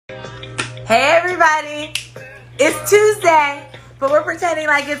Hey everybody, it's Tuesday, but we're pretending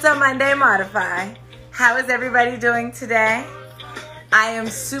like it's a Monday Modify. How is everybody doing today? I am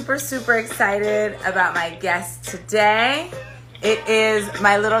super excited about my guest today. It is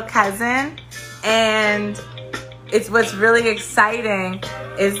my little cousin, and what's really exciting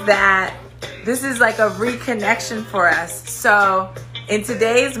is that this is like a reconnection for us. So in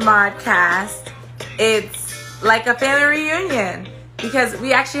today's modcast, it's like a family reunion because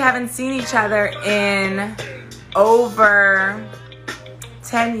we actually haven't seen each other in over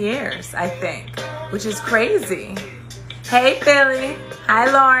 10 years, I think, which is crazy. Hey, Philly. Hi,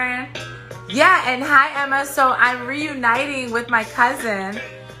 Lauren. Yeah, and hi, Emma. So I'm reuniting with my cousin,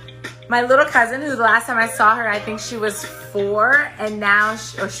 my little cousin, who the last time I saw her, I think she was 4, and now,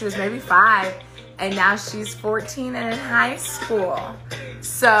 she was maybe 5, and now she's 14 and in high school.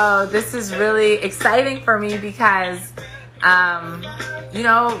 So this is really exciting for me because,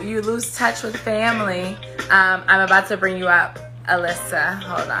 you lose touch with family. I'm about to bring you up, Alyssa.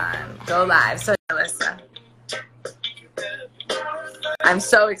 Hold on. Go live. So, Alyssa. I'm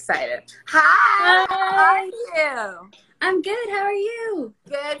so excited. Hi. How are you? I'm good. How are you?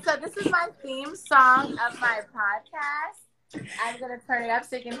 Good. So this is my theme song of my podcast. I'm going to turn it up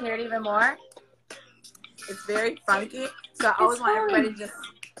so you can hear it even more. It's very funky. So I always want everybody just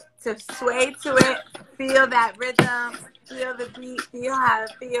to sway to it, feel that rhythm, feel the beat, feel how it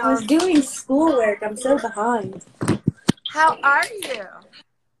feels. I was doing schoolwork. I'm so behind. How are you?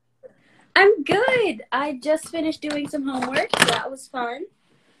 I'm good. I just finished doing some homework. So that was fun.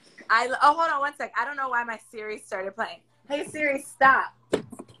 Hold on one sec. I don't know why my Siri started playing. Hey, Siri, stop.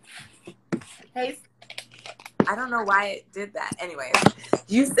 Hey, I don't know why it did that. Anyways,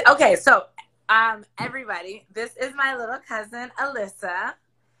 okay, so everybody, this is my little cousin, Alyssa.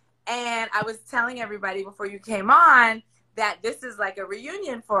 And I was telling everybody before you came on that this is like a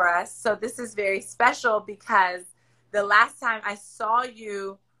reunion for us. So this is very special because the last time I saw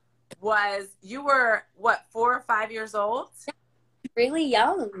you you were, what, 4 or 5 years old? Really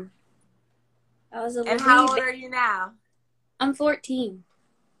young. I was a little. And how old are you now? I'm 14.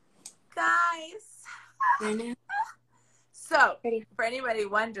 Guys. I know. So, for anybody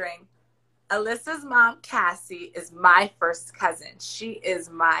wondering, Alyssa's mom, Cassie, is my first cousin. She is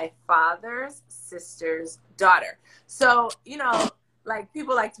my father's sister's daughter. So, like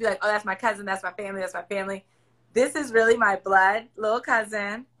people like to be like, oh, that's my cousin, that's my family, that's my family. This is really my blood little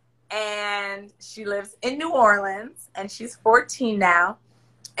cousin, and she lives in New Orleans, and she's 14 now.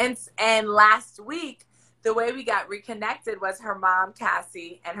 And last week, the way we got reconnected was her mom,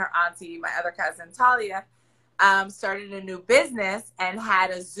 Cassie, and her auntie, my other cousin, Talia, started a new business and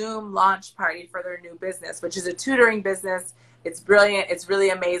had a Zoom launch party for their new business, which is a tutoring business. It's brilliant. It's really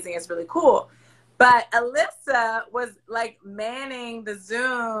amazing. It's really cool. But Alyssa was like manning the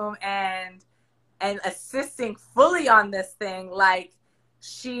Zoom and assisting fully on this thing. Like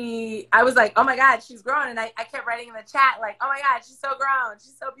I was like, oh my God, she's grown. And I kept writing in the chat like, oh my God, she's so grown.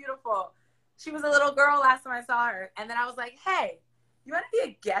 She's so beautiful. She was a little girl last time I saw her. And then I was like, hey, you want to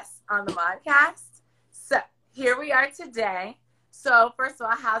be a guest on the podcast? So here we are today. So first of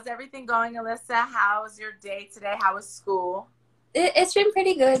all, how's everything going, Alyssa? How's your day today? How was school? It's been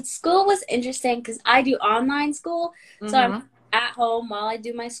pretty good. School was interesting because I do online school. So I'm at home while I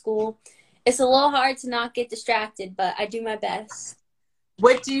do my school. It's a little hard to not get distracted, but I do my best.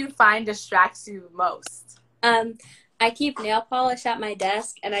 What do you find distracts you most? I keep nail polish at my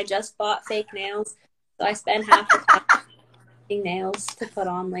desk, and I just bought fake nails. So I spend half the time making nails to put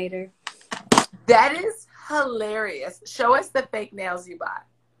on later. That is hilarious. Show us the fake nails you bought.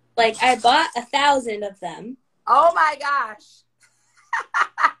 Like, I bought 1,000 of them. Oh my gosh.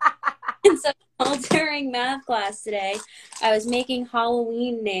 And so during math class today, I was making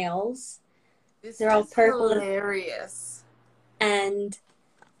Halloween nails. They're all purple. Hilarious. And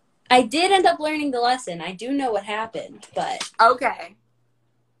I did end up learning the lesson. I do know what happened, but... Okay.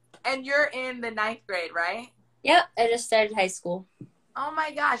 And you're in the 9th grade, right? Yep, I just started high school. Oh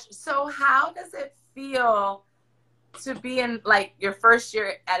my gosh. So how does it feel to be in, like, your first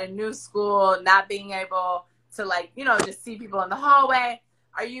year at a new school, not being able to, like, just see people in the hallway?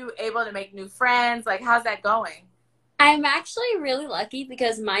 Are you able to make new friends? Like, how's that going? I'm actually really lucky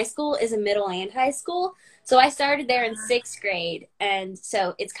because my school is a middle and high school. So I started there in 6th grade. And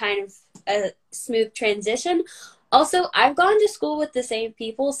so it's kind of a smooth transition. Also, I've gone to school with the same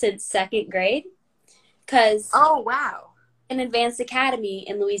people since 2nd grade. Oh, wow. An advanced academy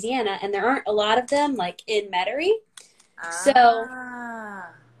in Louisiana, and there aren't a lot of them, like, in Metairie. So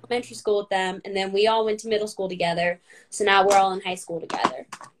elementary school with them, and then we all went to middle school together. So now we're all in high school together.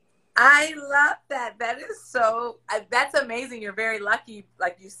 I love that. That is so, that's amazing. You're very lucky,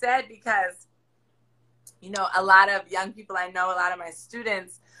 like you said, because, you know, a lot of young people I know, a lot of my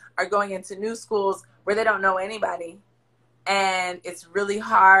students are going into new schools where they don't know anybody. And it's really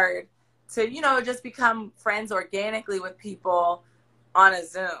hard to, you know, just become friends organically with people on a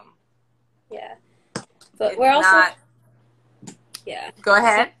Zoom. Yeah. But It's we're also, not, yeah. go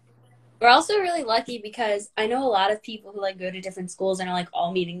ahead. So we're also really lucky because I know a lot of people who like go to different schools and are like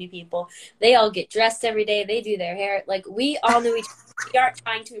all meeting new people. They all get dressed every day. They do their hair. Like we all know each other. We aren't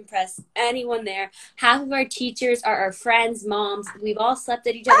trying to impress anyone there. Half of our teachers are our friends' moms. We've all slept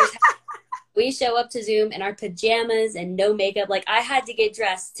at each other's house. We show up to Zoom in our pajamas and no makeup. Like I had to get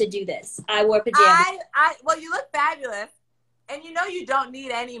dressed to do this. I wore pajamas. Well, you look fabulous. And you know you don't need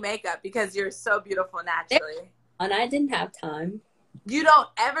any makeup because you're so beautiful naturally. And I didn't have time. You don't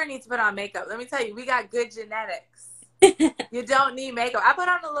ever need to put on makeup. Let me tell you, we got good genetics. You don't need makeup. I put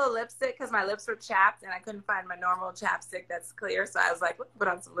on a little lipstick because my lips were chapped and I couldn't find my normal chapstick that's clear. So I was like, let's put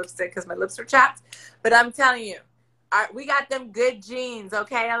on some lipstick because my lips were chapped. But I'm telling you, we got them good genes,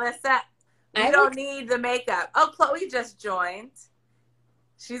 okay, Alyssa? You don't need the makeup. Oh, Chloe just joined.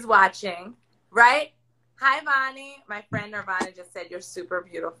 She's watching, right? Hi, Vani. My friend Nirvana just said you're super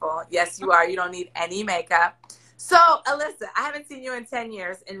beautiful. Yes, you are. You don't need any makeup. So, Alyssa, I haven't seen you in 10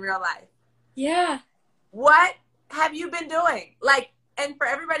 years in real life. Yeah. What have you been doing? Like, and for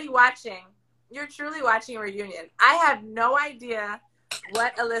everybody watching, you're truly watching a reunion. I have no idea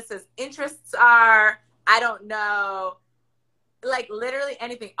what Alyssa's interests are. I don't know, like, literally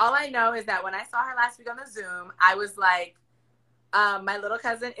anything. All I know is that when I saw her last week on the Zoom, I was like, my little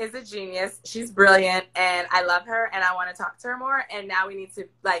cousin is a genius. She's brilliant, and I love her, and I want to talk to her more. And now we need to,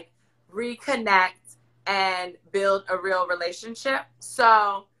 like, reconnect and build a real relationship.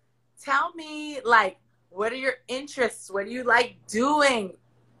 So tell me, like, what are your interests? What do you like doing?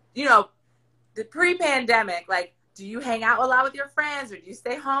 You know, the pre-pandemic, like, do you hang out a lot with your friends or do you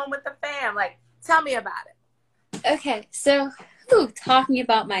stay home with the fam? Like, tell me about it. Okay, so talking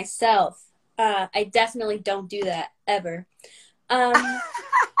about myself, I definitely don't do that ever.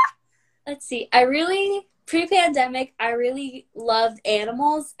 Let's see. Pre-pandemic, I really loved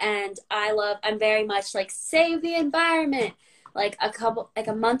animals, and I'm very much like save the environment. Like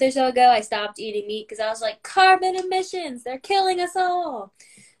a month or so ago, I stopped eating meat because I was like, carbon emissions, they're killing us all.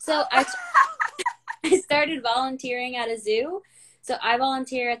 So I started volunteering at a zoo. So I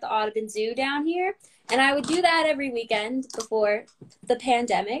volunteer at the Audubon Zoo down here, and I would do that every weekend before the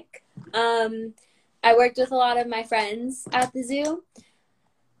pandemic. I worked with a lot of my friends at the zoo.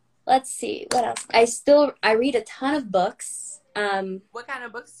 Let's see, what else? I read a ton of books. What kind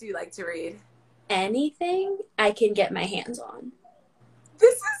of books do you like to read? Anything I can get my hands on.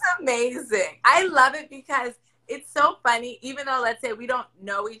 This is amazing. I love it because it's so funny, even though, let's say, we don't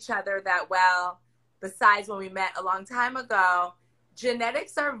know each other that well, besides when we met a long time ago,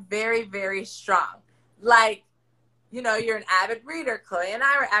 genetics are very, very strong. Like, you know, you're an avid reader. Chloe and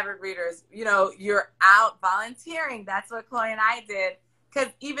I were avid readers. You know, you're out volunteering. That's what Chloe and I did. Because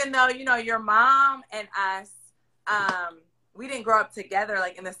even though, you know, your mom and us, we didn't grow up together,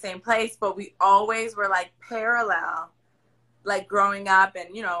 like, in the same place, but we always were, like, parallel, like, growing up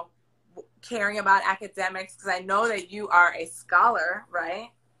and, you know, caring about academics. Because I know that you are a scholar, right?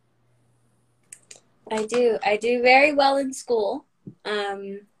 I do. I do very well in school.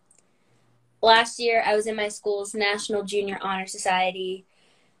 Last year, I was in my school's National Junior Honor Society.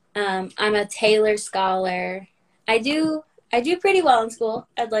 I'm a Taylor Scholar. I do pretty well in school,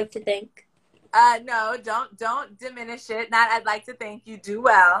 I'd like to think. No, don't diminish it. Not I'd like to think you do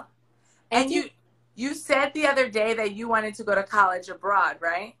well. And you said the other day that you wanted to go to college abroad,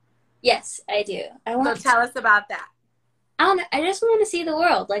 right? Yes, I do. So tell us about that. I don't know. I just want to see the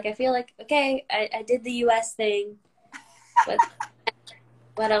world. Like, I feel like, okay, I did the U.S. thing, but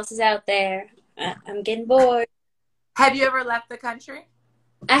what else is out there? I'm getting bored. Have you ever left the country?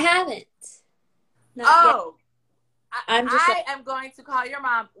 I haven't. Not yet. I am going to call your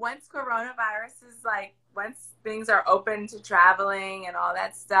mom once coronavirus is once things are open to traveling and all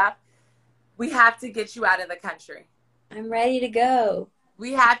that stuff. We have to get you out of the country. I'm ready to go.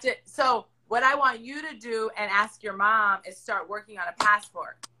 We have to. So what I want you to do and ask your mom is start working on a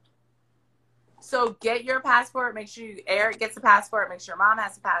passport. So get your passport. Make sure Eric gets a passport. Make sure your mom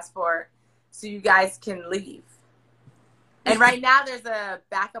has a passport so you guys can leave. And right now there's a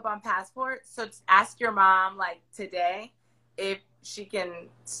backup on passport. So ask your mom, like, today if she can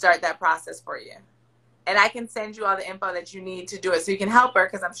start that process for you. And I can send you all the info that you need to do it so you can help her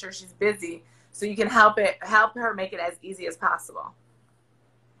because I'm sure she's busy. So you can help her make it as easy as possible.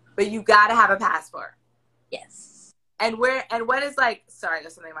 But you got to have a passport. Yes. And what is like, sorry,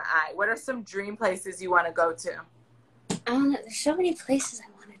 there's something in my eye. What are some dream places you want to go to? I don't know. There's so many places I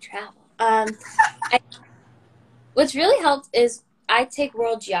want to travel. What's really helped is I take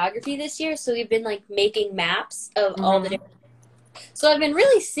world geography this year, so we've been like making maps of all the different. So I've been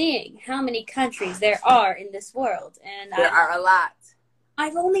really seeing how many countries there are in this world, and there are a lot.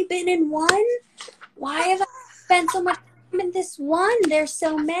 I've only been in one. Why have I spent so much time in this one? There's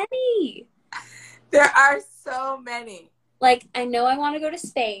so many. There are so many. Like, I know I want to go to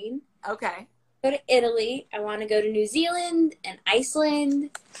Spain. Okay. Go to Italy. I want to go to New Zealand and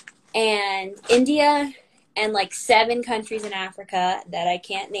Iceland and India and like 7 countries in Africa that I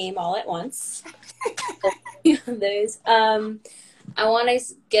can't name all at once. Those. I want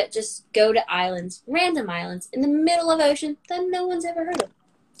to just go to islands, random islands in the middle of ocean that no one's ever heard of.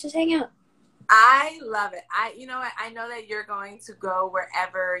 Just hang out. I love it. You know what? I know that you're going to go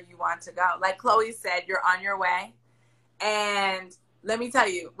wherever you want to go. Like Chloe said, you're on your way. And let me tell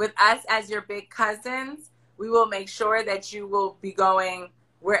you, with us as your big cousins, we will make sure that you will be going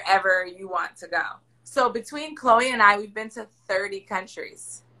wherever you want to go. So between Chloe and I, we've been to 30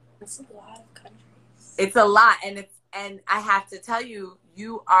 countries. That's a lot of countries. It's a lot. And I have to tell you,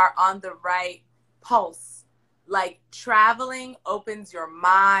 you are on the right pulse. Like, traveling opens your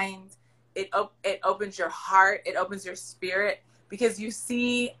mind. It opens your heart. It opens your spirit, because you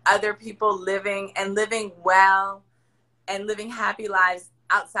see other people living well and living happy lives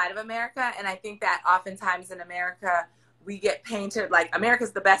outside of America. And I think that oftentimes in America, we get painted like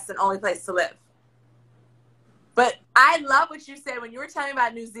America's the best and only place to live. But I love what you said when you were telling me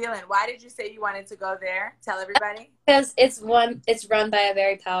about New Zealand. Why did you say you wanted to go there? Tell everybody. Because it's run by a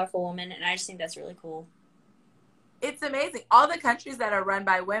very powerful woman, and I just think that's really cool. It's amazing. All the countries that are run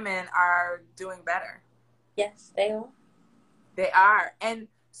by women are doing better. Yes, they are. They are. And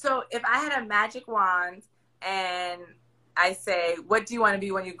so if I had a magic wand and I say, what do you want to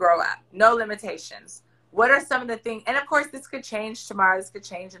be when you grow up? No limitations. What are some of the things? And of course, this could change tomorrow. This could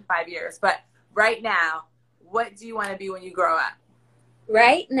change in 5 years. But right now, what do you want to be when you grow up?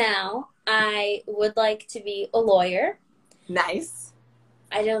 Right now, I would like to be a lawyer. Nice.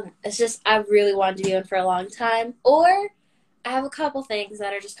 I really wanted to be one for a long time. Or I have a couple things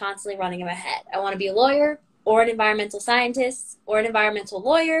that are just constantly running in my head. I want to be a lawyer, or an environmental scientist, or an environmental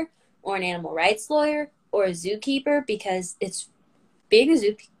lawyer, or an animal rights lawyer, or a zookeeper, because being a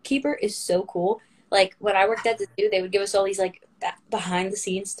zookeeper is so cool. Like, when I worked at the zoo, they would give us all these, like, behind the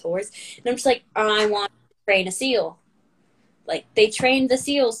scenes tours. And I'm just like, I want to train a seal. Like, they trained the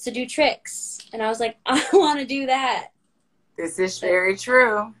seals to do tricks. And I was like, I want to do that. This is very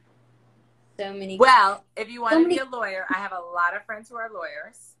true. So many. Well, if you want to be a lawyer, I have a lot of friends who are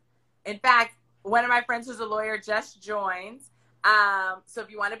lawyers. In fact, one of my friends who's a lawyer just joined. So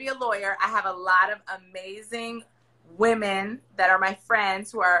if you want to be a lawyer, I have a lot of amazing women that are my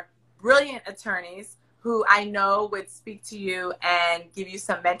friends who are brilliant attorneys who I know would speak to you and give you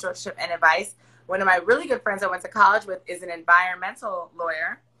some mentorship and advice. One of my really good friends I went to college with is an environmental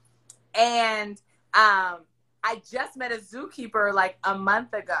lawyer. And I just met a zookeeper like a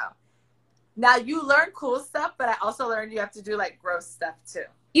month ago. Now, you learn cool stuff, but I also learned you have to do like gross stuff too.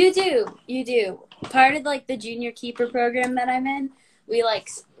 You do. Part of like the junior keeper program that I'm in, we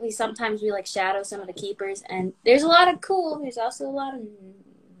sometimes shadow some of the keepers, and there's a lot of cool. There's also a lot of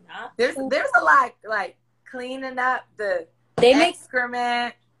not. There's a lot like cleaning up the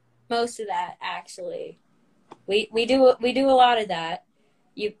excrement. Most of that, actually, we do a lot of that.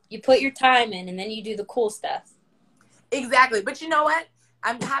 You put your time in, and then you do the cool stuff. Exactly. But you know what?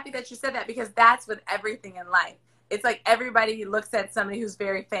 I'm happy that you said that, because that's with everything in life. It's like everybody looks at somebody who's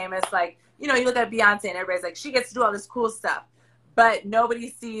very famous. Like, you know, you look at Beyonce and everybody's like, she gets to do all this cool stuff. But nobody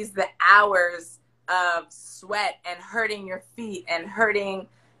sees the hours of sweat and hurting your feet and hurting,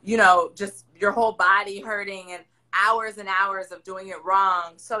 you know, just your whole body hurting, and hours of doing it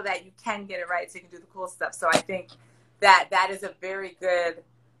wrong so that you can get it right so you can do the cool stuff. So I think that is a very good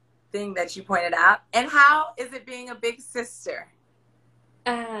thing that you pointed out. And how is it being a big sister?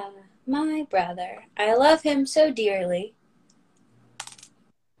 My brother. I love him so dearly.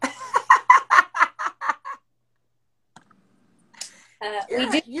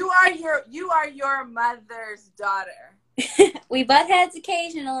 You are your mother's daughter. We butt heads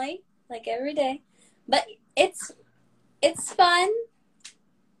occasionally, like every day, but it's fun.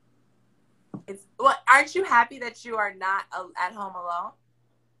 Aren't you happy that you are not at home alone?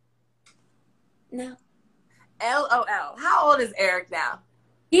 No. LOL. How old is Eric now?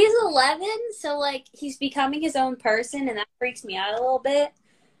 He's 11, so like he's becoming his own person, and that freaks me out a little bit.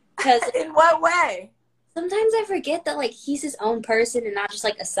 Because in what way? Sometimes I forget that like he's his own person and not just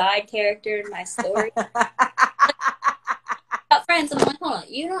like a side character in my story. friends. I'm like, hold on,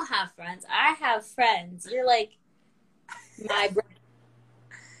 you don't have friends. I have friends. You're like my brother.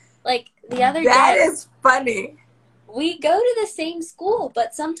 Like the other That day, is funny. we go to the same school,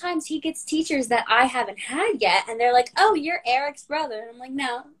 but sometimes he gets teachers that I haven't had yet, and they're like, "Oh, you're Eric's brother." And I'm like,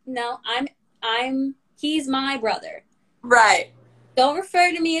 "No, he's my brother. Right. Don't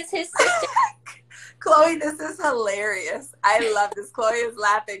refer to me as his sister." Chloe, this is hilarious. I love this. Chloe is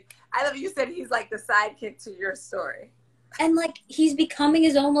laughing. I love you said he's like the sidekick to your story. And like he's becoming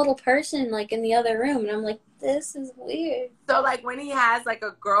his own little person, like in the other room, and I'm like, this is weird. So like when he has like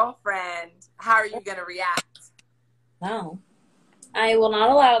a girlfriend, how are you gonna react? No, I will not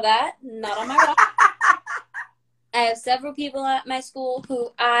allow that. Not on my watch. I have several people at my school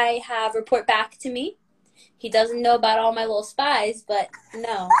who I have report back to me. He doesn't know about all my little spies, but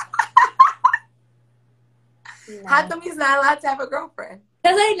no. How come he's not allowed to have a girlfriend?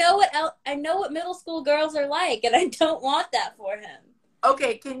 Because I know what middle school girls are like, and I don't want that for him.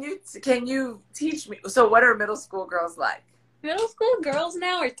 Okay, can you teach me? So what are middle school girls like? Middle school girls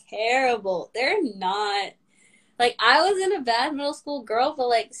now are terrible. They're not. Like, I wasn't a bad middle school girl, but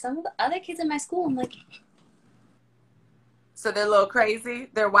like some of the other kids in my school, I'm like. So they're a little crazy?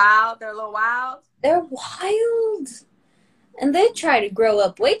 They're wild? They're a little wild? They're wild. And they try to grow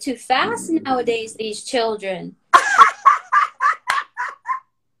up way too fast nowadays, these children.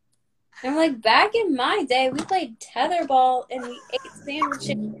 I'm like, back in my day, we played tetherball and we ate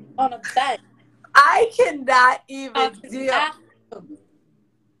sandwiches on a bench. I cannot even deal.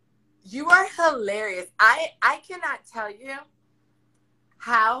 You are hilarious. I cannot tell you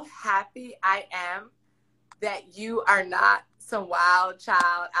how happy I am that you are not some wild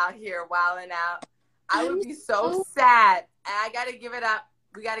child out here wilding out. I would be so sad. And I got to give it up.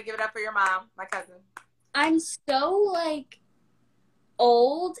 We got to give it up for your mom, my cousin. I'm so, like,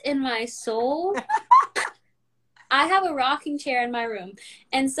 old in my soul. I have a rocking chair in my room,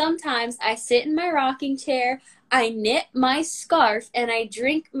 and sometimes I sit in my rocking chair, I knit my scarf, and I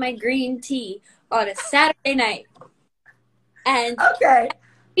drink my green tea on a Saturday night. And okay,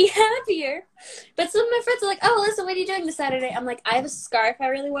 be happier. But some of my friends are like, "Oh, Alyssa, what are you doing this Saturday?" I'm like, I have a scarf I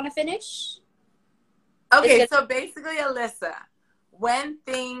really want to finish. Okay, so basically, Alyssa, when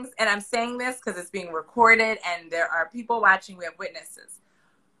things, and I'm saying this because it's being recorded and there are people watching, we have witnesses,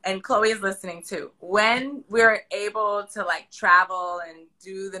 and Chloe is listening too. When we're able to like travel and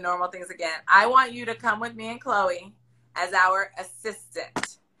do the normal things again, I want you to come with me and Chloe as our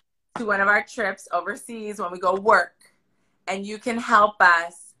assistant to one of our trips overseas when we go work. And you can help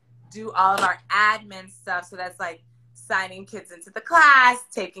us do all of our admin stuff. So that's like signing kids into the class,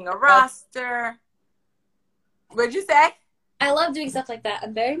 taking a roster. What'd you say? I love doing stuff like that.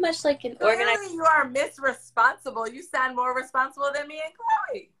 I'm very much like an organizer. Clearly you are Miss Responsible. You sound more responsible than me and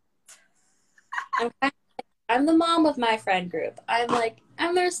Chloe. I'm the mom of my friend group. I'm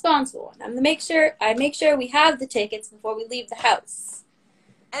the responsible one. I make sure we have the tickets before we leave the house.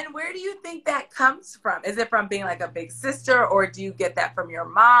 And where do you think that comes from? Is it from being like a big sister, or do you get that from your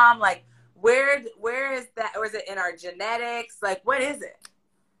mom? Like, where is that, or is it in our genetics? Like, what is it?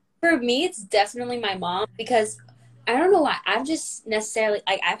 For me, it's definitely my mom, because I don't know why. I'm just necessarily,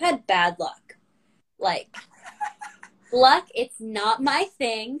 like, I've had bad luck. Like, luck, it's not my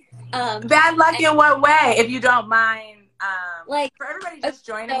thing. Bad luck in what way, if you don't mind? Like, for everybody just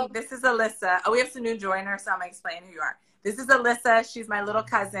joining, this is Alyssa. Oh, we have some new joiners, so I'm going to explain who you are. This is Alyssa. She's my little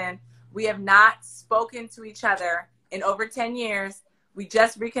cousin. We have not spoken to each other in over 10 years. We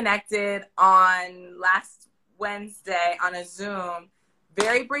just reconnected on last Wednesday on a Zoom,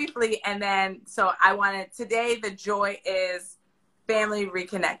 very briefly. And then, so today the joy is family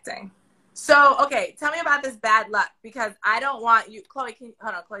reconnecting. So, okay, tell me about this bad luck, because I don't want you, Chloe,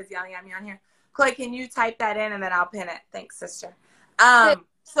 hold on, Chloe's yelling at me on here. Chloe, can you type that in and then I'll pin it? Thanks, sister.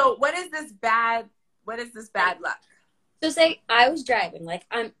 So what is this bad luck? So say I was driving, like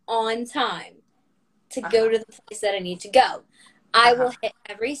I'm on time to go to the place that I need to go. I will hit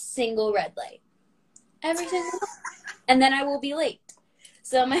every single red light. Every single one. And then I will be late.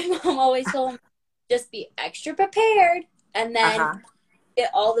 So my mom always told me, just be extra prepared, and then get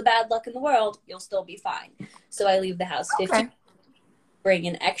all the bad luck in the world, you'll still be fine. So I leave the house 15, bring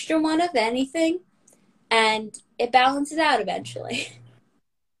an extra one of anything, and it balances out eventually.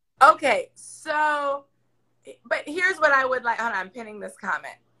 Okay, so, but here's what I would like. Hold on, I'm pinning this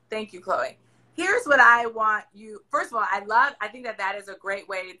comment. Thank you, Chloe. Here's what I want you. First of all, I think that is a great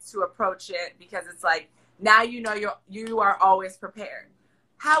way to approach it, because it's like, now you know you are always prepared.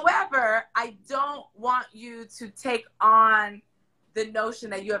 However, I don't want you to take on the notion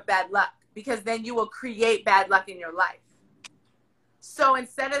that you have bad luck, because then you will create bad luck in your life. So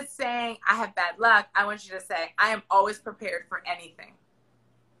instead of saying I have bad luck, I want you to say I am always prepared for anything.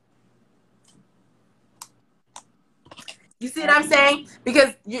 You see what I'm saying?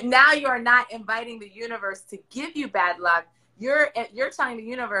 Because now you are not inviting the universe to give you bad luck. You're telling the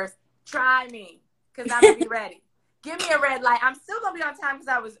universe, try me, because I'm going to be ready. Give me a red light. I'm still going to be on time because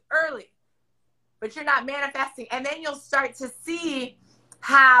I was early. But you're not manifesting. And then you'll start to see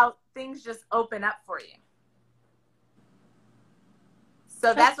how things just open up for you.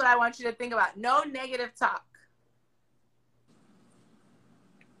 So that's what I want you to think about. No negative talk.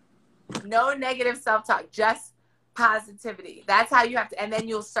 No negative self-talk. Just positivity. That's how you have to, and then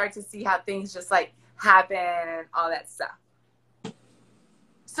you'll start to see how things just like happen and all that stuff.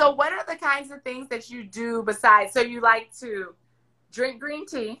 So what are the kinds of things that you do besides, so you like to drink green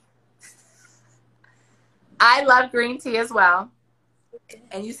tea? I love green tea as well.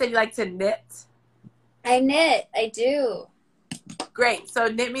 And you said you like to knit? I knit. I do. Great. So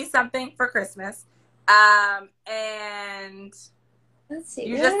knit me something for Christmas. And let's see.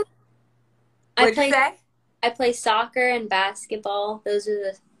 You just, what'd you say? I play soccer and basketball. Those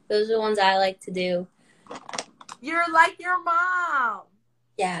are the ones I like to do. You're like your mom.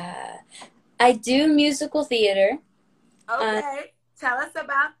 Yeah. I do musical theater. Okay. Tell us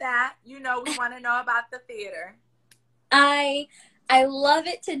about that. You know, we want to know about the theater. I love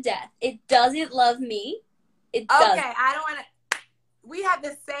it to death. It doesn't love me. It does. Okay, I don't want to. We have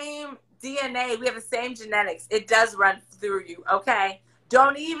the same DNA. We have the same genetics. It does run through you, okay?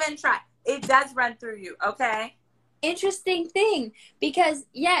 Don't even try. It does run through you, okay? Interesting thing, because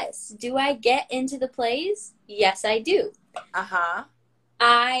yes, do I get into the plays? Yes, I do. Uh-huh.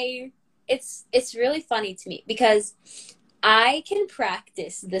 It's really funny to me because I can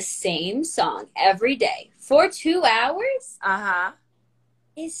practice the same song every day for 2 hours. Uh-huh.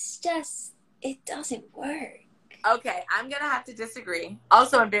 It's just, it doesn't work. Okay, I'm going to have to disagree.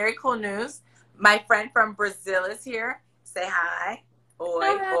 Also, in very cool news, my friend from Brazil is here. Say hi.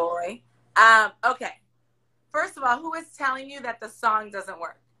 Boy. Okay. First of all, who is telling you that the song doesn't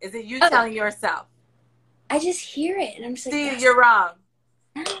work? Is it you telling yourself? I just hear it, and I'm just like, see, you're wrong.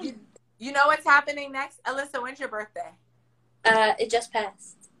 You know what's happening next? Alyssa, when's your birthday? It just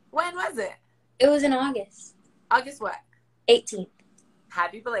passed. When was it? It was in August. August what? 18th.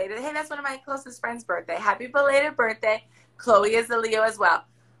 Happy belated. Hey, that's one of my closest friends' birthday. Happy belated birthday. Chloe is a Leo as well.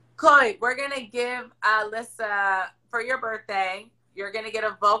 Chloe, we're going to give Alyssa, for your birthday, you're going to get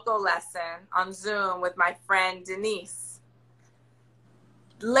a vocal lesson on Zoom with my friend Denise.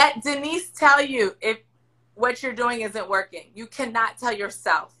 Let Denise tell you if what you're doing isn't working. You cannot tell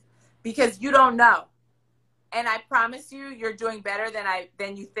yourself because you don't know. And I promise you, you're doing better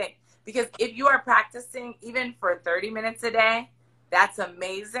than you think. Because if you are practicing even for 30 minutes a day, that's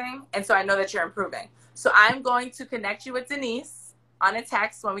amazing. And so I know that you're improving. So I'm going to connect you with Denise on a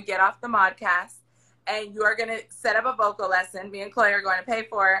text when we get off the modcast. And you are going to set up a vocal lesson. Me and Chloe are going to pay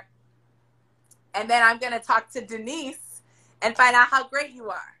for it. And then I'm going to talk to Denise and find out how great you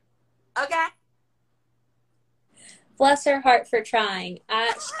are. Okay? Bless her heart for trying.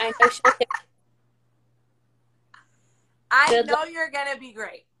 I know she'll do. I know you're going to be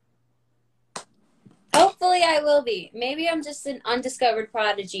great. Hopefully I will be. Maybe I'm just an undiscovered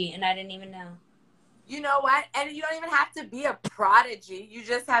prodigy and I didn't even know. You know what? And you don't even have to be a prodigy. You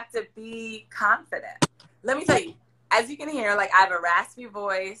just have to be confident. Let me tell you, as you can hear, like I have a raspy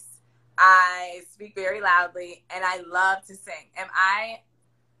voice. I speak very loudly and I love to sing. Am I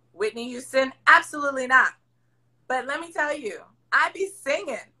Whitney Houston? Absolutely not. But let me tell you, I be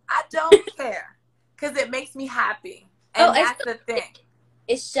singing. I don't care because it makes me happy. And that's the thing.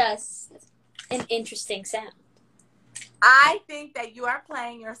 It's just an interesting sound. I think that you are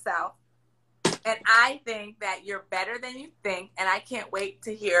playing yourself. And I think that you're better than you think. And I can't wait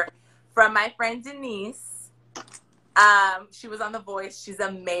to hear from my friend Denise. She was on The Voice. She's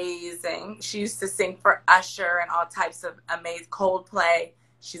amazing. She used to sing for Usher and all types of amazing Coldplay.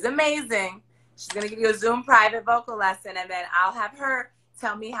 She's amazing. She's going to give you a Zoom private vocal lesson. And then I'll have her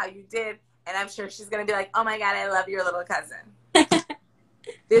tell me how you did. And I'm sure she's going to be like, oh, my God, I love your little cousin.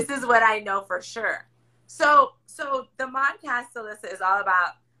 This is what I know for sure. So the Modcast, Alyssa, is all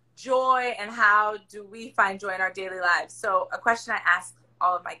about joy and how do we find joy in our daily lives. So a question I ask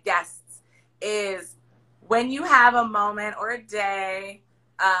all of my guests is, when you have a moment or a day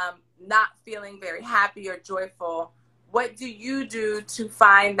not feeling very happy or joyful, what do you do to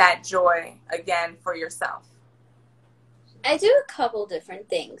find that joy again for yourself? I do a couple different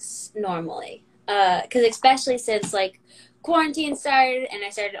things normally, because especially since like quarantine started and I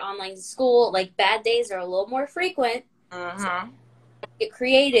started online school, like bad days are a little more frequent. Mm-hmm. So get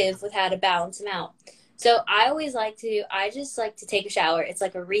creative with how to balance them out. So I just like to take a shower. It's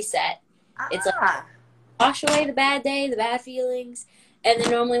like a reset. It's like wash away the bad day, the bad feelings. And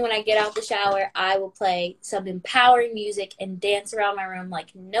then normally when I get out the shower, I will play some empowering music and dance around my room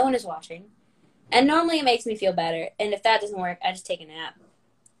like no one is watching. And normally it makes me feel better. And if that doesn't work, I just take a nap.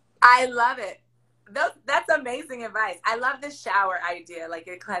 I love it. That's amazing advice. I love the shower idea. Like,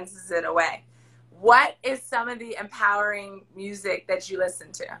 it cleanses it away. What is some of the empowering music that you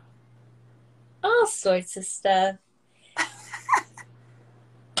listen to? All sorts of stuff.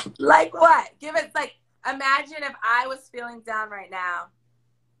 Like what? Give it, like, imagine if I was feeling down right now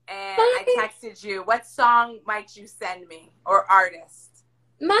and I texted you, what song might you send me, or artist?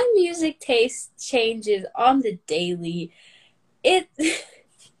 My music taste changes on the daily. I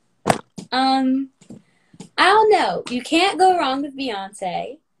don't know. You can't go wrong with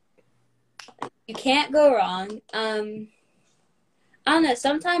Beyonce. You can't go wrong. I don't know.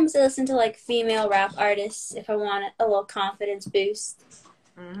 Sometimes I listen to like female rap artists if I want a little confidence boost.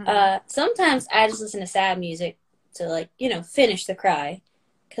 Mm-hmm. Sometimes I just listen to sad music to, like, you know, finish the cry.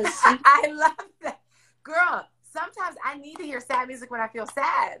 Cause I love that, girl. Sometimes I need to hear sad music when I feel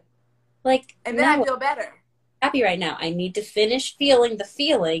sad. Like, and then I feel better. Happy right now. I need to finish feeling the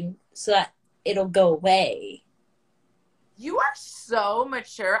feeling so that it'll go away. You are so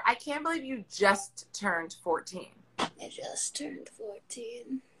mature. I can't believe you just turned 14. I just turned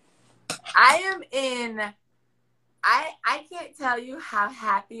 14. I can't tell you how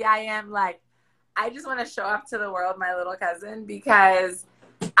happy I am. Like, I just want to show up to the world, my little cousin, because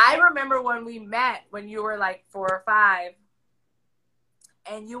I remember when we met when you were like 4 or 5,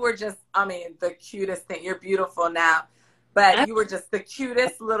 and you were just, I mean, the cutest thing. You're beautiful now, but you were just the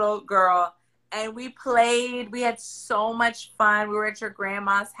cutest little girl. And we played. We had so much fun. We were at your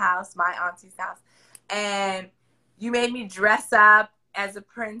grandma's house, my auntie's house, and you made me dress up as a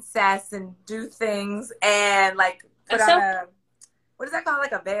princess and do things and like put on a, what is that called?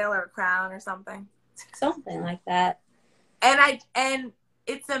 Like a veil or a crown or something? Something like that. And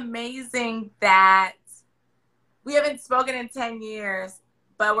it's amazing that we haven't spoken in 10 years,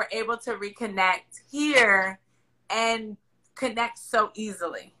 but we're able to reconnect here and connect so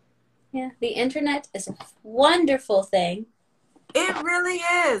easily. Yeah, the internet is a wonderful thing. It really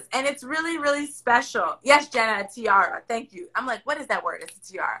is. And it's really, really special. Yes, Jenna, a tiara. Thank you. I'm like, what is that word? It's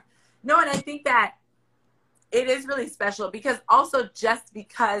a tiara. No, and I think that it is really special because also just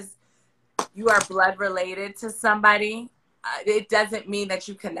because you are blood related to somebody, it doesn't mean that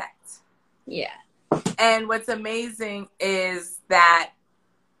you connect. Yeah. And what's amazing is that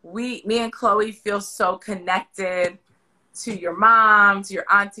me and Chloe feel so connected to your mom, to your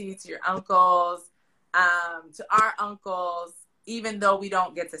auntie, to your uncles, to our uncles, even though we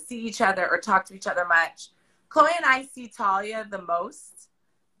don't get to see each other or talk to each other much. Chloe and I see Talia the most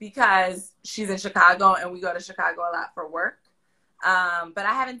because she's in Chicago and we go to Chicago a lot for work. But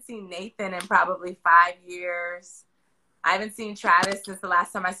I haven't seen Nathan in probably 5 years. I haven't seen Travis since the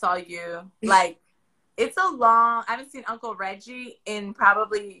last time I saw you. Like, I haven't seen Uncle Reggie in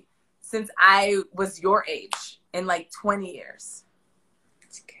probably since I was your age in like 20 years.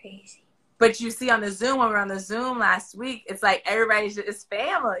 It's crazy. But you see on the Zoom, when we were on the Zoom last week, it's like everybody's just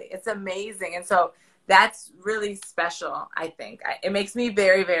family. It's amazing. And so that's really special, I think. It makes me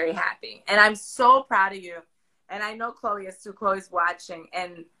very, very happy. And I'm so proud of you. And I know Chloe is too. Chloe's watching.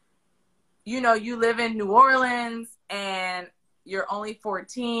 And, you know, you live in New Orleans and you're only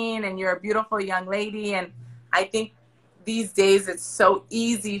 14 and you're a beautiful young lady. And I think these days it's so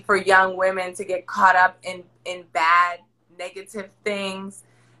easy for young women to get caught up in bad, negative things.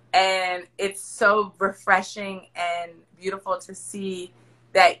 And it's so refreshing and beautiful to see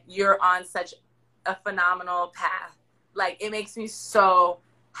that you're on such a phenomenal path. Like, it makes me so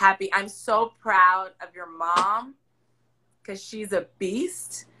happy. I'm so proud of your mom because she's a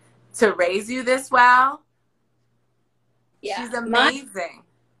beast to raise you this well. Yeah, she's amazing.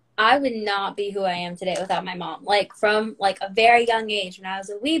 I would not be who I am today without my mom. Like, from like a very young age, when I was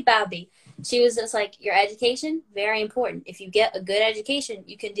a wee baby, she was just like, your education, very important. If you get a good education,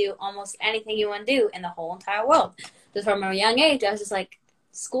 you can do almost anything you want to do in the whole entire world. Just from a young age, I was just like,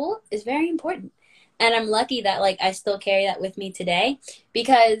 school is very important. And I'm lucky that, like, I still carry that with me today.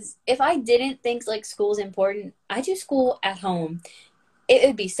 Because if I didn't think, like, school is important, I do school at home. It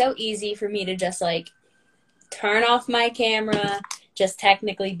would be so easy for me to just, like, turn off my camera, just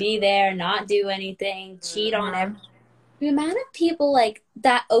technically be there, not do anything, cheat on everything. The amount of people, like,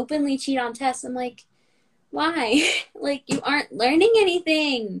 that openly cheat on tests, I'm like, why? Like, you aren't learning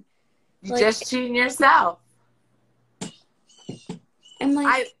anything. You're just cheating yourself. I'm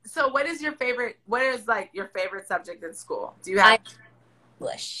like... So what is your favorite subject in school? Do you have...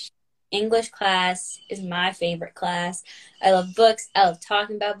 English. English class is my favorite class. I love books. I love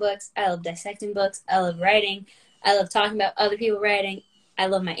talking about books. I love dissecting books. I love writing. I love talking about other people writing. I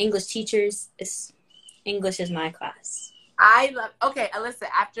love my English teachers. English is my class. Okay, Alyssa,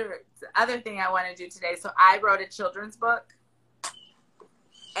 after the other thing I want to do today, so I wrote a children's book,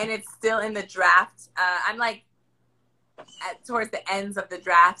 and it's still in the draft. I'm like towards the ends of the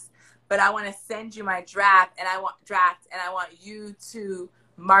drafts, but I want to send you my draft, and I want you to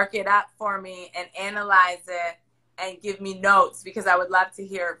mark it up for me and analyze it and give me notes, because I would love to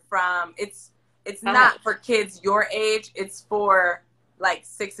hear from it's not for kids your age, it's for like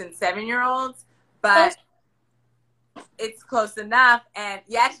 6 and 7 year olds, but it's close enough. And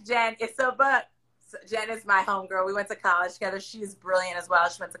yes, Jen, it's a book. So Jen is my homegirl. We went to college together. She is brilliant as well.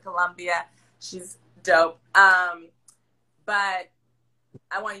 She went to Columbia. She's dope. But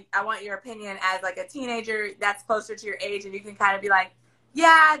I want your opinion as like a teenager that's closer to your age, and you can kind of be like,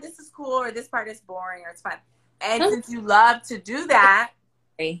 yeah, this is cool, or this part is boring, or it's fun. And since you love to do that,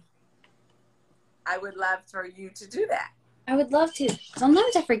 I would love for you to do that. I would love to.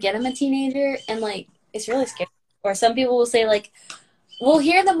 Sometimes I forget I'm a teenager, and like it's really scary. Or some people will say like, we'll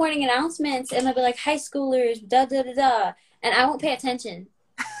hear the morning announcements, and they'll be like, high schoolers, da da da da, and I won't pay attention.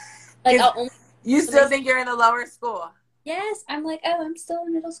 Like you still think you're in a lower school? Yes, I'm like, oh, I'm still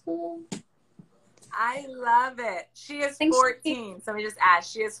in middle school. I love it. She is 14. So let me just add,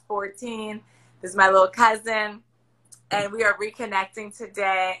 she is 14. This is my little cousin, and we are reconnecting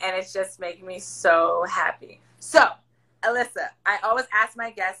today, and it's just making me so happy. So, Alyssa, I always ask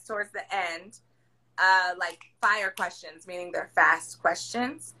my guests towards the end, like fire questions, meaning they're fast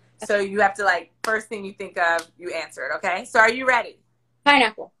questions. So you have to, like, first thing you think of, you answer it, okay? So are you ready?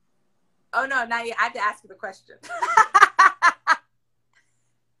 Pineapple. Oh, no, not yet. I have to ask you the question.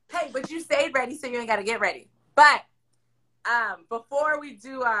 Hey, but you stayed ready, so you ain't got to get ready. But before we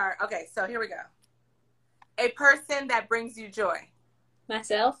do okay, so here we go. A person that brings you joy.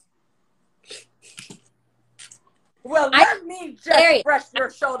 Myself. Well, let me just brush your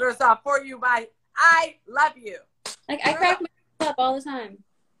shoulders off for you by I love you. Like, I crack myself up all the time.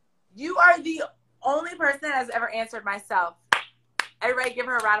 You are the only person that has ever answered myself. Everybody give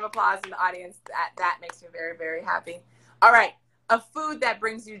her a round of applause in the audience. That makes me very, very happy. All right. A food that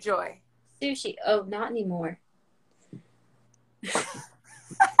brings you joy. Sushi. Oh, not anymore.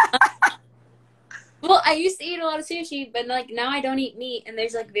 Well, I used to eat a lot of sushi, but like now I don't eat meat, and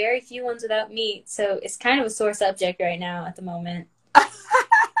there's like very few ones without meat, so it's kind of a sore subject right now at the moment. I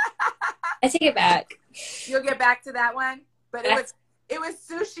take it back. You'll get back to that one, but it was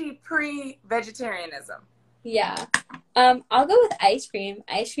sushi pre-vegetarianism. Yeah. I'll go with ice cream.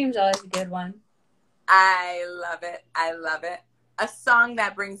 Ice cream's always a good one. I love it. I love it. A song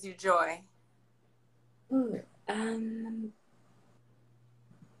that brings you joy. Ooh,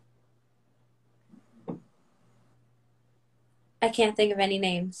 I can't think of any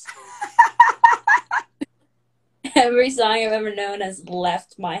names. Every song I've ever known has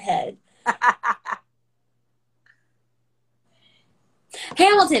left my head.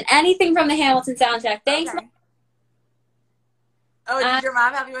 Hamilton. Anything from the Hamilton soundtrack. Thanks. Okay. Oh, did your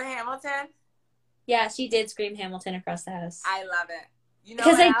mom help you with Hamilton? Yeah, she did scream Hamilton across the house. I love it. You know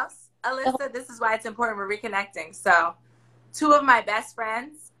what else? Alyssa, this is why it's important we're reconnecting. So, 2 of my best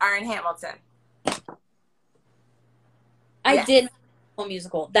friends are in Hamilton. I did a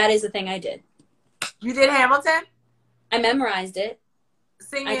musical. That is the thing I did. You did Hamilton? I memorized it.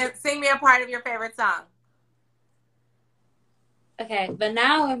 Sing me a part of your favorite song. Okay, but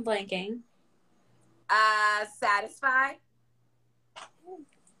now I'm blanking. Satisfied?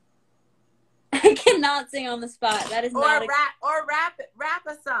 I cannot sing on the spot. That is not rap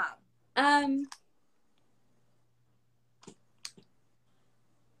a song.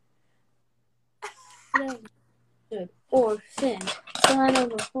 Good orphan, son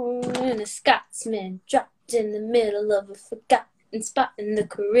of a horn and a Scotsman, dropped in the middle of a forgotten spot in the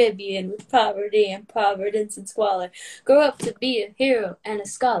Caribbean with poverty and providence and squalor. Grew up to be a hero and a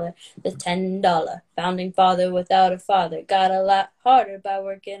scholar. The $10 founding father without a father got a lot harder by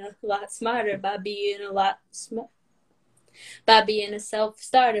working a lot smarter, by being a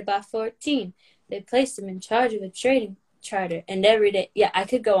self-starter. By 14, they placed him in charge of a trading charter, and every day, I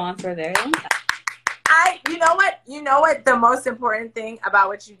could go on for a very long time. You know what the most important thing about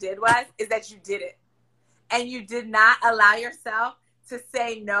what you did is that you did it. And you did not allow yourself to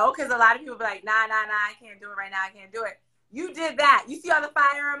say no, because a lot of people be like, nah, I can't do it right now, I can't do it. You did that. You see all the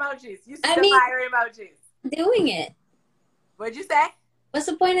fire emojis. You see the fire emojis. Doing it. What'd you say? What's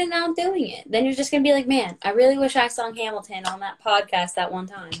the point of not doing it? Then you're just going to be like, man, I really wish I sung Hamilton on that podcast that one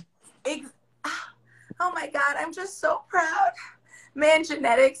time. Oh my God, I'm just so proud. Man,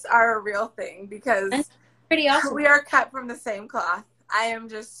 genetics are a real thing because That's pretty awesome. we are cut from the same cloth. I am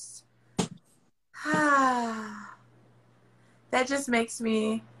just, that just makes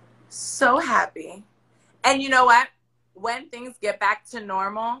me so happy. And you know what? When things get back to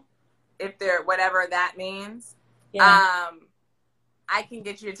normal, if they're whatever that means, Yeah. I can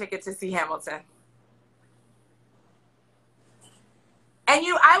get you a ticket to see Hamilton. And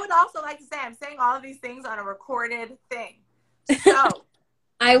I would also like to say, I'm saying all of these things on a recorded thing. So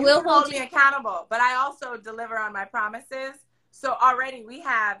I will hold me accountable, but I also deliver on my promises. So already we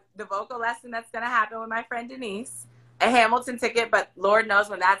have the vocal lesson that's going to happen with my friend Denise, a Hamilton ticket, but Lord knows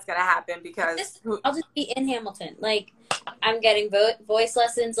when that's going to happen because I'll just be in Hamilton. Like, I'm getting voice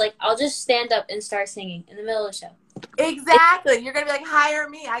lessons. Like, I'll just stand up and start singing in the middle of the show. Exactly. You're going to be like, hire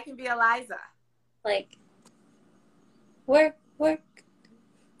me. I can be Eliza. Like, work.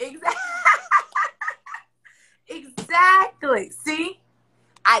 Exactly. See?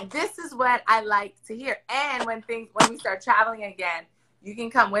 This is what I like to hear. And when we start traveling again, you can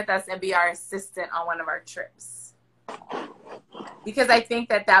come with us and be our assistant on one of our trips. Because I think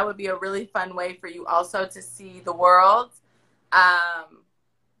that would be a really fun way for you also to see the world.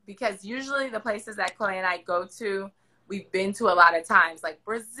 Because usually the places that Chloe and I go to, we've been to a lot of times, like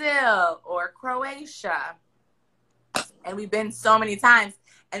Brazil or Croatia. And we've been so many times.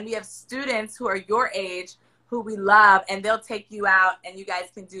 And we have students who are your age who we love, and they'll take you out and you guys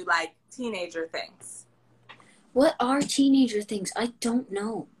can do like teenager things. What are teenager things? I don't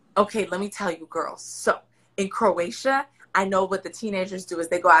know. Okay, let me tell you, girls. So in Croatia, I know what the teenagers do is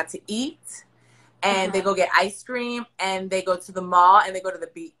they go out to eat and they go get ice cream and they go to the mall and they go to the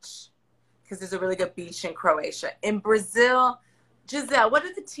beach because there's a really good beach in Croatia. In Brazil, Giselle, what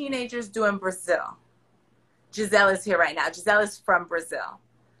do the teenagers do in Brazil? Giselle is here right now. Giselle is from Brazil.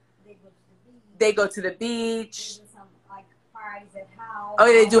 They go to the beach. They do some, like, parties at house. Oh,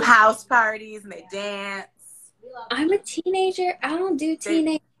 they do house parties and they dance. I'm a teenager. I don't do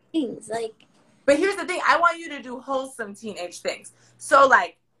teenage things. Like, but here's the thing. I want you to do wholesome teenage things. So,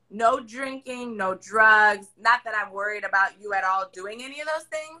 like, no drinking, no drugs. Not that I'm worried about you at all doing any of those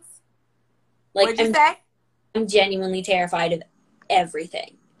things. Like, what'd you say? I'm genuinely terrified of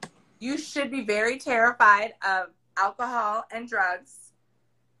everything. You should be very terrified of alcohol and drugs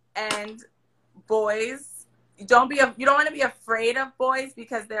and boys. You don't want to be afraid of boys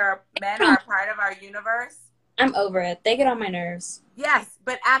because men are a part of our universe. I'm over it. They get on my nerves. Yes,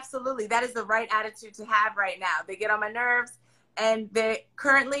 but absolutely. That is the right attitude to have right now. They get on my nerves, and this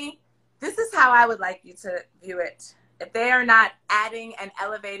is how I would like you to view it. If they are not adding and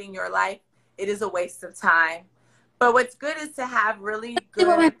elevating your life, it is a waste of time. But what's good is to have really good...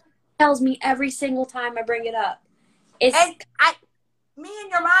 What my tells me every single time I bring it up. Me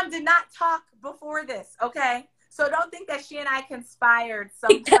and your mom did not talk before this, okay? So don't think that she and I conspired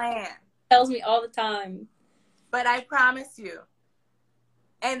some plan. Tells me all the time. But I promise you,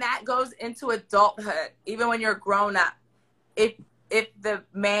 and that goes into adulthood, even when you're grown up. If the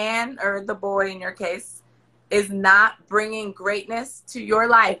man or the boy in your case is not bringing greatness to your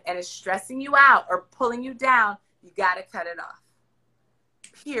life and is stressing you out or pulling you down, you got to cut it off.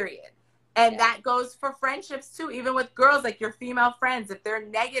 Period. And that goes for friendships too, even with girls, like your female friends. If they're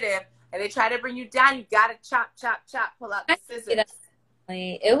negative and they try to bring you down, you got to chop, pull out the scissors.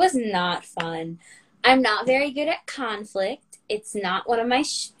 It was not fun. I'm not very good at conflict. It's not one of my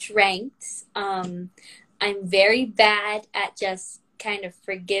strengths. I'm very bad at just kind of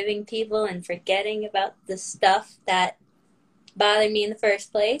forgiving people and forgetting about the stuff that bothered me in the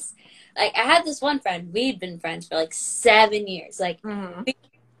first place. Like, I had this one friend. We'd been friends for like 7 years. Like,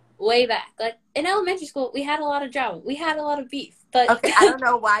 way back. Like, in elementary school, we had a lot of drama. We had a lot of beef. But okay, I don't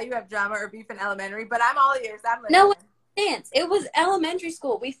know why you have drama or beef in elementary, but I'm all ears. I'm listening. No, it was elementary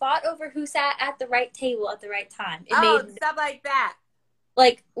school. We fought over who sat at the right table at the right time. Stuff like that.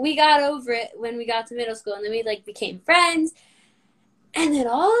 Like, we got over it when we got to middle school, and then we, like, became friends. And then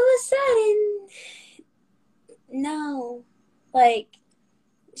all of a sudden, no. Like,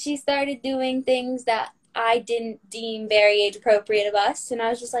 she started doing things that I didn't deem very age appropriate of us. And I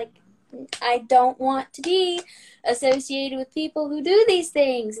was just like, I don't want to be associated with people who do these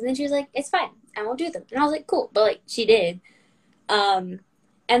things. And then she was like, it's fine. I won't do them. And I was like, cool. But, like, she did. And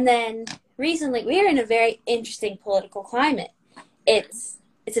then recently, we are in a very interesting political climate. It's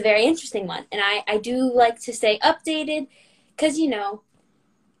a very interesting one. And I do like to stay updated because, you know,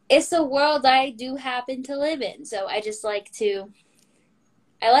 it's a world I do happen to live in. So I just like to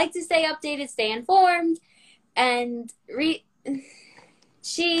stay updated, stay informed. And she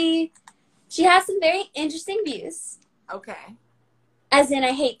has some very interesting views. Okay. As in,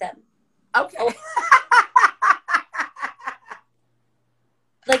 I hate them. Okay.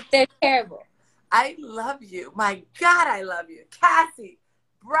 Like, they're terrible. I love you. My God, I love you. Cassie,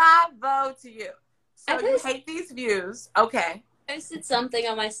 bravo to you. So you hate these views. Okay. I posted something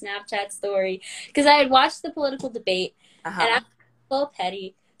on my Snapchat story because I had watched the political debate and I was a little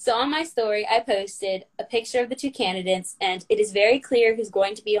petty. So on my story, I posted a picture of the two candidates, and it is very clear who's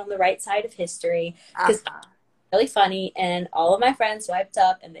going to be on the right side of history because it's really funny, and all of my friends swiped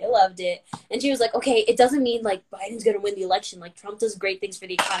up and they loved it. And she was like, okay, it doesn't mean like Biden's going to win the election. Like, Trump does great things for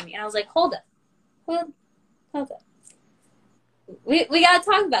the economy. And I was like, hold up. Hold up. We got to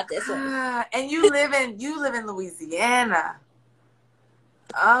talk about this one. And you live in Louisiana.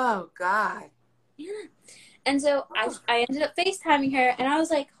 Oh, God. Yeah. And so I ended up FaceTiming her, and I was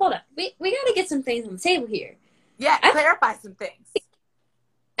like, hold up. We got to get some things on the table here. Yeah, clarify some things.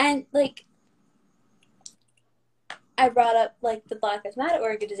 And, like, I brought up, like, the Black Lives Matter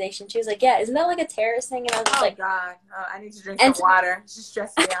organization. She was like, yeah, isn't that, like, a terrorist thing? And I was like, oh, God. Oh, I need to drink some water. She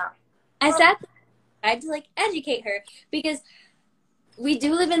stressed me out. I had to, like, educate her because we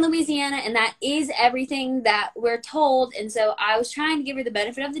do live in Louisiana, and that is everything that we're told. And so I was trying to give her the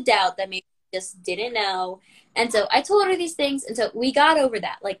benefit of the doubt that maybe she just didn't know. And so I told her these things, and so we got over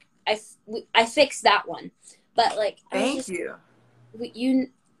that. Like, I fixed that one. But, like, thank you.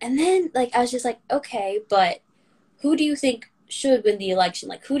 And then, like, I was just like, okay, but who do you think should win the election?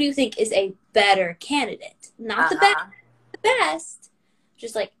 Like, who do you think is a better candidate? Not the best.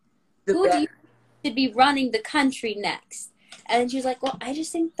 Just, like, who do you think should be running the country next? And she was like, well, I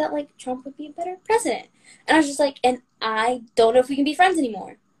just think that, like, Trump would be a better president. And I was just like, and I don't know if we can be friends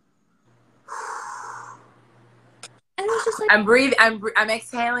anymore. And I was just like, I'm breathing. I'm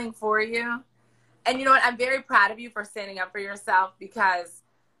exhaling for you. And you know what? I'm very proud of you for standing up for yourself because,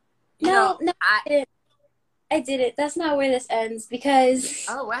 No, I did it. That's not where this ends because.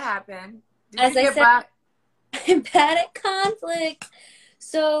 Oh, what happened? As I said, I'm bad at conflict.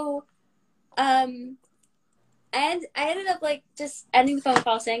 So, and I ended up, like, just ending the phone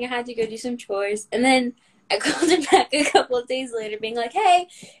call saying I had to go do some chores. And then I called her back a couple of days later being like, hey,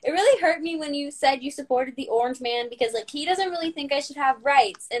 it really hurt me when you said you supported the orange man because, like, he doesn't really think I should have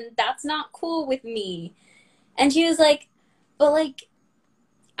rights. And that's not cool with me. And she was like, but, like,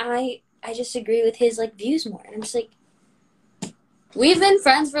 I just agree with his, like, views more. And I'm just like, we've been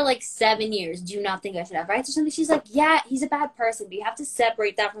friends for, like, 7 years. Do you not think I should have rights or something? She's like, yeah, he's a bad person, but you have to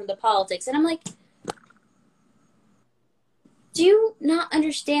separate that from the politics. And I'm like, do you not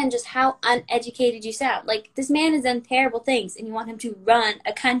understand just how uneducated you sound? Like, this man has done terrible things, and you want him to run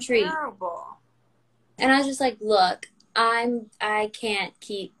a country. Terrible. And I was just like, look, I can't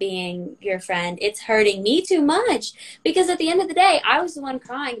keep being your friend. It's hurting me too much. Because at the end of the day, I was the one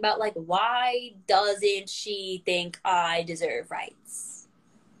crying about, like, why doesn't she think I deserve rights?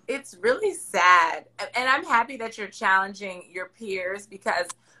 It's really sad. And I'm happy that you're challenging your peers because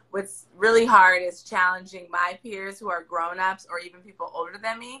what's really hard is challenging my peers who are grown-ups or even people older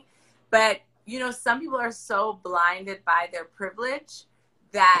than me. But, you know, some people are so blinded by their privilege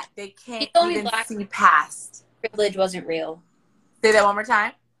that they can't even see past. Privilege wasn't real. Say that one more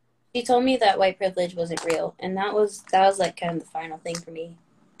time. She told me that white privilege wasn't real. And that was like kind of the final thing for me.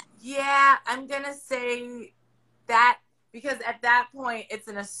 Yeah, I'm going to say that because at that point it's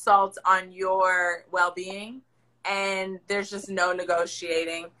an assault on your well-being and there's just no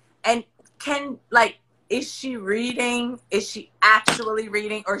negotiating. And is she reading? Is she actually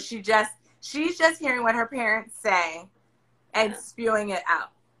reading? Or she's just hearing what her parents say and spewing it out.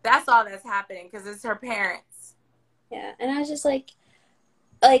 That's all that's happening because it's her parents. Yeah, and I was just like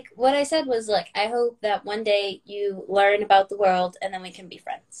what I said was, like, I hope that one day you learn about the world and then we can be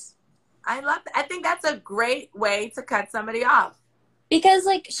friends. I love that. I think that's a great way to cut somebody off. Because,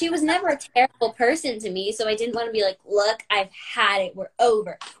 like, she was never a terrible person to me, so I didn't want to be like, look, I've had it, we're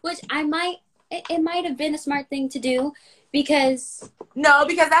over. Which it might have been a smart thing to do because... No,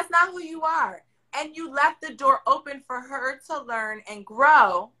 because that's not who you are. And you left the door open for her to learn and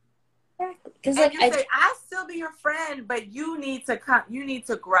grow. Exactly. And like, you say, I'll still be your friend, but you need to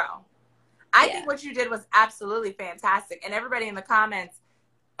grow. I think what you did was absolutely fantastic. And everybody in the comments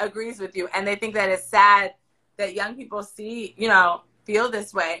agrees with you. And they think that it's sad that young people feel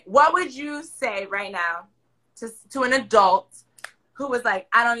this way. What would you say right now to an adult who was like,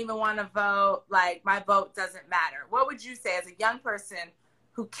 I don't even want to vote, like, my vote doesn't matter? What would you say as a young person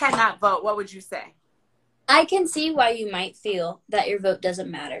who cannot vote? What would you say? I can see why you might feel that your vote doesn't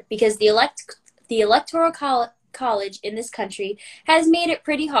matter because the electoral college in this country has made it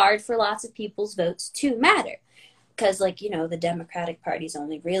pretty hard for lots of people's votes to matter. Because, like, you know, the Democratic Party's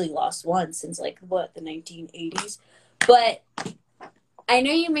only really lost once since, like, the 1980s. But I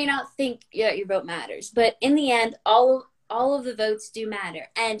know you may not think your vote matters. But in the end, all all of the votes do matter.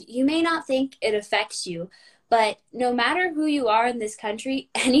 And you may not think it affects you, but no matter who you are in this country,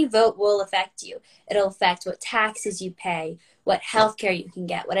 any vote will affect you. It'll affect what taxes you pay, what healthcare you can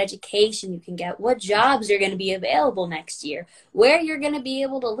get, what education you can get, what jobs are going to be available next year, where you're going to be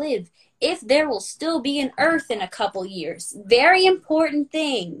able to live, if there will still be an earth in a couple years. Very important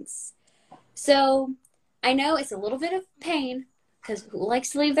things. So I know it's a little bit of pain, because who likes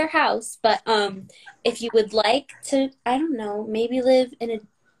to leave their house? But if you would like to, I don't know, maybe live in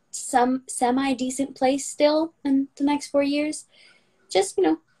some semi-decent place still in the next 4 years, just,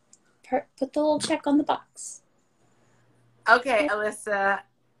 put the little check on the box. Okay, Alyssa,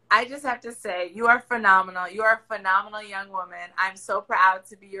 I just have to say, you are phenomenal. You are a phenomenal young woman. I'm so proud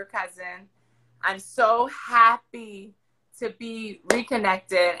to be your cousin. I'm so happy to be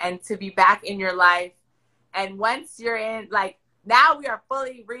reconnected and to be back in your life. And once you're in, now we are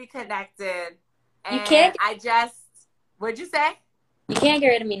fully reconnected. And what'd you say? You can't get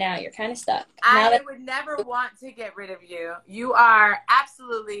rid of me now. You're kind of stuck. I would never want to get rid of you. You are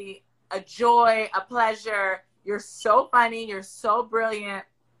absolutely a joy, a pleasure. You're so funny. You're so brilliant.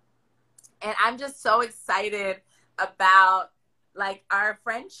 And I'm just so excited about our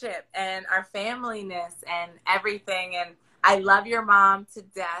friendship and our familyness and everything. And I love your mom to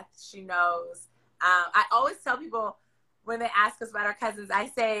death. She knows. I always tell people when they ask us about our cousins, I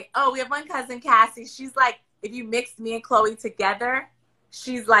say, oh, we have one cousin, Cassie. She's like, if you mixed me and Chloe together,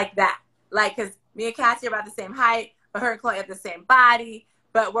 she's like that. Because me and Cassie are about the same height, but her and Chloe have the same body,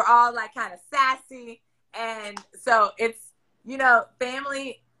 but we're all kind of sassy. And so it's,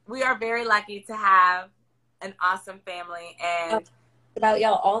 family, we are very lucky to have an awesome family. And about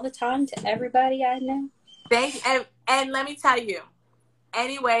y'all all the time to everybody I know. Thank you. And let me tell you,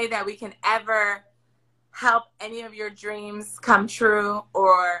 any way that we can ever help any of your dreams come true,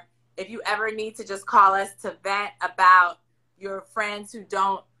 or if you ever need to just call us to vent about your friends who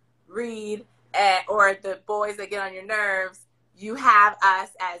don't read or the boys that get on your nerves, you have us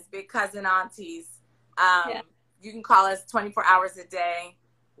as big cousin aunties. You can call us 24 hours a day.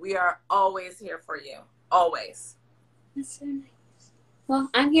 We are always here for you. Always. That's so nice. Well,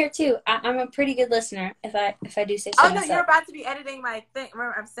 I'm here too. I'm a pretty good listener, if I do say so. Oh, no, you're about to be editing my thing.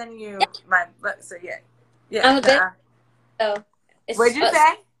 Remember, I'm sending you my, so yeah. I'm a bit, what'd you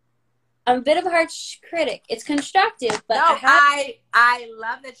say? I'm a bit of a harsh critic. It's constructive, but no, I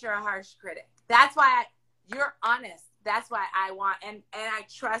love that you're a harsh critic. That's why you're honest. That's why I want, and I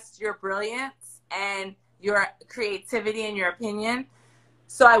trust your brilliance and your creativity and your opinion.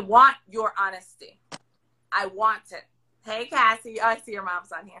 So I want your honesty. I want it. Hey, Cassie. Oh, I see your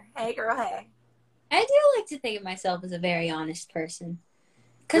mom's on here. Hey, girl. Hey. I do like to think of myself as a very honest person.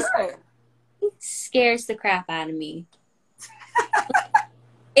 Because it scares the crap out of me.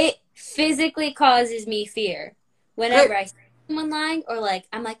 It physically causes me fear. Whenever I see someone lying, or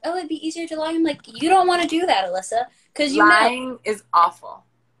I'm like, oh, it'd be easier to lie. I'm like, you don't want to do that, Alyssa. Because lying is awful.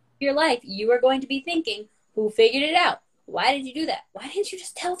 Your life, you are going to be thinking, who figured it out? Why did you do that? Why didn't you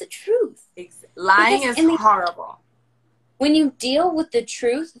just tell the truth? Lying is horrible. When you deal with the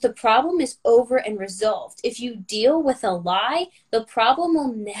truth, the problem is over and resolved. If you deal with a lie, the problem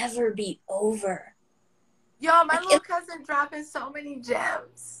will never be over. Yo, my little cousin dropping so many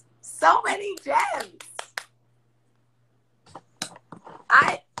gems. So many gems.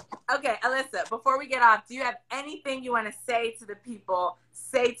 Okay, Alyssa, before we get off, do you have anything you want to say to the people,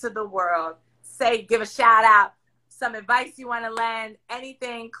 say to the world, give a shout out, some advice you want to lend,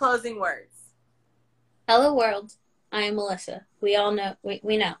 anything, closing words? Hello, world. I am Melissa. We all know.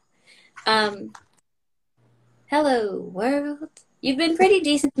 We know. Hello, world. You've been pretty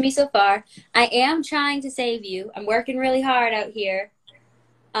decent to me so far. I am trying to save you. I'm working really hard out here.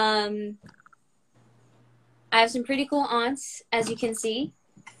 I have some pretty cool aunts, as you can see.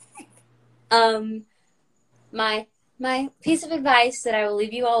 My piece of advice that I will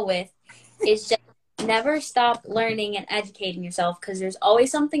leave you all with is just never stop learning and educating yourself, because there's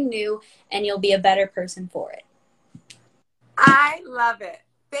always something new and you'll be a better person for it. I love it.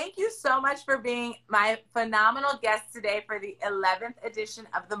 Thank you so much for being my phenomenal guest today for the 11th edition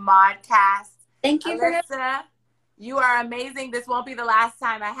of the Modcast. Thank you, Alyssa. You are amazing. This won't be the last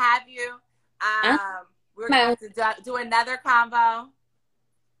time I have you. We're going to do another combo.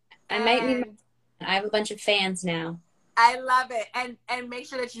 I have a bunch of fans now. I love it. And make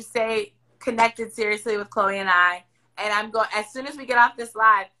sure that you stay connected seriously with Chloe and I. And I'm going, as soon as we get off this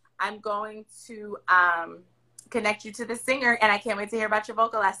live, I'm going to connect you to the singer, and I can't wait to hear about your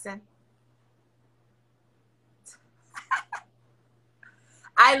vocal lesson.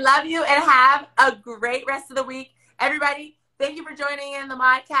 I love you, and have a great rest of the week. Everybody, thank you for joining in the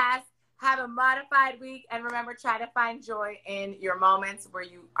Modcast. Have a modified week. And remember, try to find joy in your moments where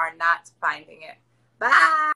you are not finding it. Bye.